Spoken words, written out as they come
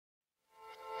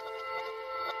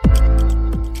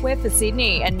We're for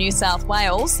Sydney and New South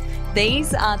Wales.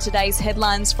 These are today's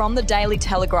headlines from the Daily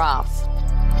Telegraph.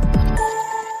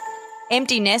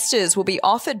 Empty nesters will be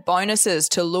offered bonuses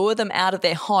to lure them out of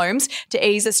their homes to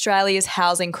ease Australia's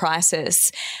housing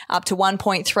crisis. Up to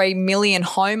 1.3 million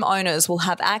homeowners will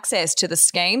have access to the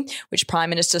scheme, which Prime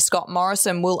Minister Scott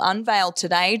Morrison will unveil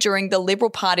today during the Liberal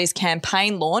Party's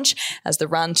campaign launch as the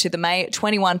run to the May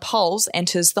 21 polls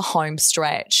enters the home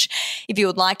stretch. If you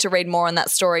would like to read more on that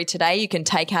story today, you can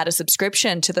take out a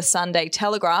subscription to the Sunday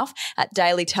Telegraph at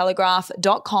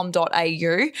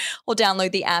dailytelegraph.com.au or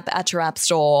download the app at your app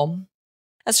store.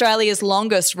 Australia's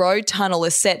longest road tunnel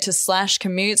is set to slash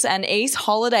commutes and ease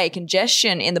holiday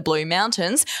congestion in the Blue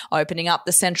Mountains, opening up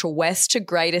the Central West to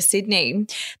Greater Sydney.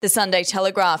 The Sunday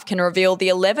Telegraph can reveal the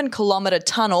 11-kilometre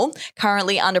tunnel,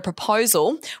 currently under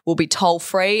proposal, will be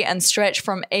toll-free and stretch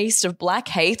from east of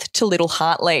Blackheath to Little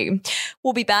Hartley.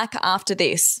 We'll be back after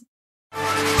this.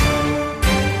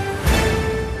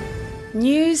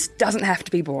 News doesn't have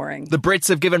to be boring. The Brits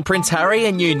have given Prince Harry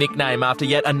a new nickname after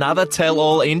yet another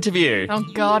tell-all interview. Oh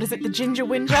God, is it the Ginger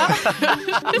Whinger?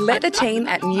 Let the team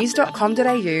at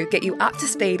news.com.au get you up to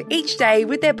speed each day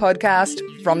with their podcast,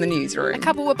 From the Newsroom. A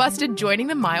couple were busted joining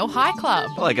the Mile High Club.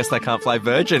 Well, I guess they can't fly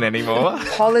Virgin anymore.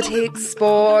 Politics,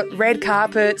 sport, red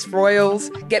carpets, royals.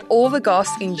 Get all the goss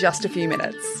in just a few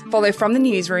minutes. Follow From the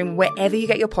Newsroom wherever you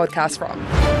get your podcast from.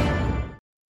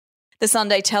 The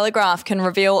Sunday Telegraph can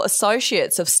reveal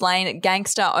associates of slain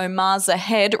gangster Omar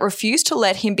Zahed refused to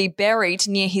let him be buried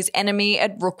near his enemy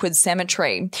at Rookwood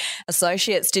Cemetery.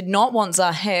 Associates did not want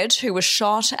Zahed, who was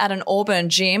shot at an Auburn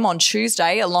gym on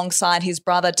Tuesday alongside his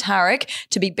brother Tariq,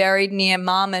 to be buried near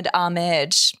Mahmoud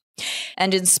Ahmed.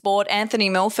 And in sport, Anthony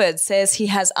Milford says he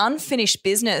has unfinished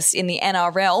business in the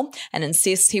NRL and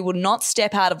insists he will not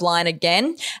step out of line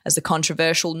again as the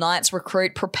controversial Knights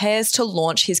recruit prepares to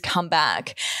launch his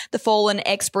comeback. The fallen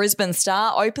ex-Brisbane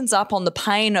star opens up on the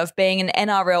pain of being an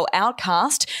NRL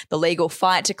outcast, the legal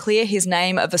fight to clear his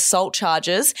name of assault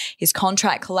charges, his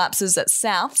contract collapses at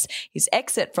Souths, his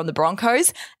exit from the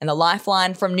Broncos, and the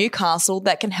lifeline from Newcastle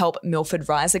that can help Milford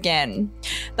rise again.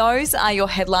 Those are your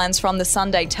headlines from the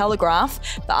Sunday Telegraph.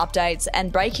 For updates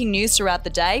and breaking news throughout the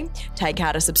day, take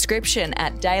out a subscription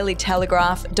at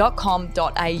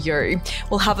dailytelegraph.com.au.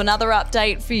 We'll have another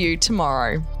update for you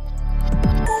tomorrow.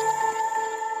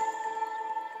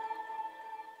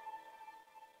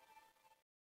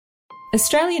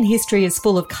 Australian history is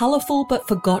full of colourful but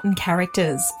forgotten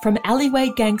characters, from alleyway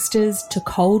gangsters to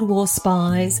Cold War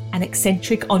spies and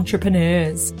eccentric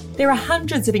entrepreneurs. There are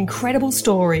hundreds of incredible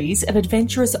stories of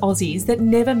adventurous Aussies that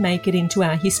never make it into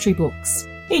our history books.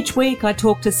 Each week I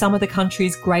talk to some of the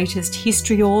country's greatest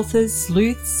history authors,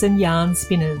 sleuths and yarn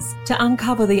spinners to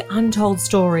uncover the untold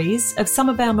stories of some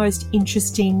of our most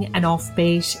interesting and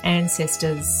offbeat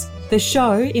ancestors. The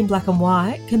show, In Black and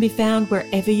White, can be found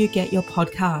wherever you get your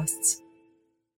podcasts.